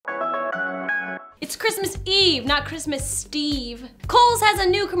It's Christmas Eve, not Christmas Steve. Kohl's has a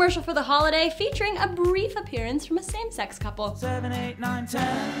new commercial for the holiday featuring a brief appearance from a same-sex couple. 7, 8, 9,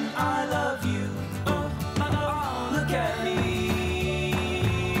 10, I love you. Oh, look at me.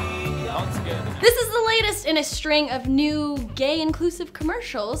 All together. This is the latest in a string of new gay-inclusive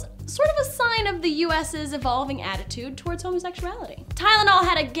commercials, sort of a sign of the US's evolving attitude towards homosexuality. Tylenol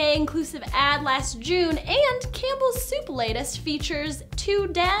had a gay-inclusive ad last June, and Campbell's Soup latest features 2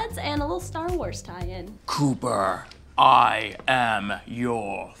 dads and a little Star Wars tie-in. Cooper, I am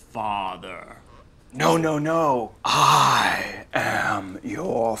your father. No, no, no. I am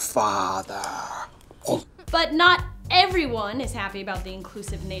your father. But not everyone is happy about the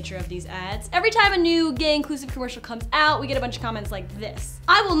inclusive nature of these ads. Every time a new gay inclusive commercial comes out, we get a bunch of comments like this.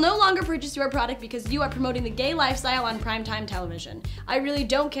 I will no longer purchase your product because you are promoting the gay lifestyle on primetime television. I really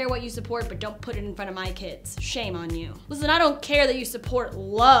don't care what you support, but don't put it in front of my kids. Shame on you. Listen, I don't care that you support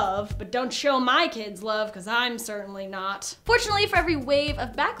love, but don't show my kids love, because I'm certainly not. Fortunately, for every wave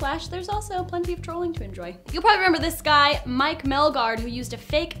of backlash, there's also plenty of trolling to enjoy. You'll probably remember this guy, Mike Melgard, who used a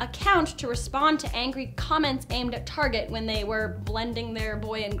fake account to respond to angry comments aimed at Target when they were blending their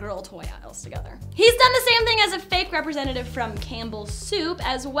boy and girl toy aisles together. He's done the same thing as a fake representative from Campbell's Soup,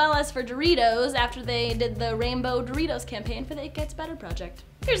 as well as for Doritos after they did the Rainbow Doritos campaign for the It Gets Better project.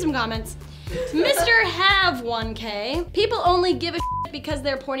 Here's some comments. Mr. Have 1K. People only give a shit because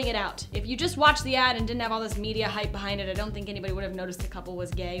they're pointing it out. If you just watched the ad and didn't have all this media hype behind it, I don't think anybody would have noticed the couple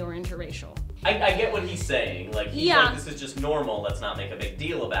was gay or interracial. I get what he's saying. Like, he's Yeah. like, this is just normal, let's not make a big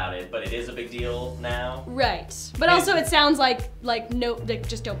deal about it, but it is a big deal now. Right. But also it sounds like no, they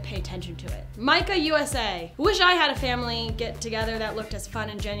just don't pay attention to it. Micah USA. Wish I had a family get together that looked as fun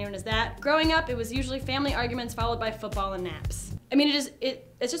and genuine as that. Growing up, it was usually family arguments followed by football and naps. I mean,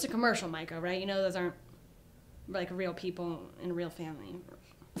 it's just a commercial, Micah, right? You know those aren't like real people in a real family.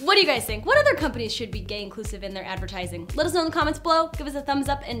 What do you guys think? What other companies should be gay inclusive in their advertising? Let us know in the comments below. Give us a thumbs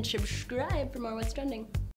up and subscribe for more What's Trending.